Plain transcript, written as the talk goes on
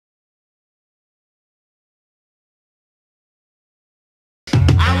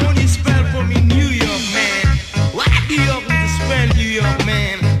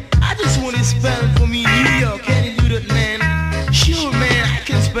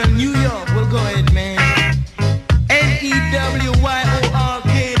New York. Well, go ahead, man. N-E-W-Y-O-R-K,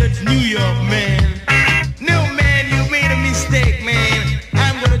 that's New York, man. No, man, you made a mistake, man.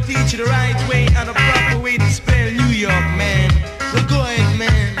 I'm gonna teach you the right way and the proper way to spell New York, man. Well, go ahead,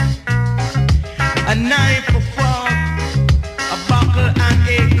 man. A knife, a fork, a buckle, and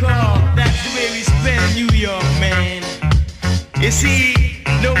a cork. That's the way we spell New York, man. You see,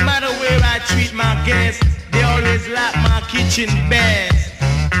 no matter where I treat my guests, they always like my kitchen best.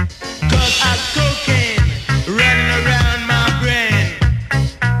 Cause I'm cocaine running around my brain.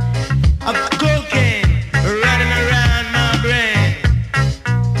 I'm cocaine running around my brain.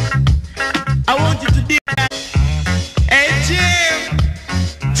 I want you to do that. Hey Jim,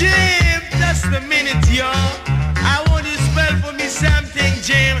 just a minute, y'all.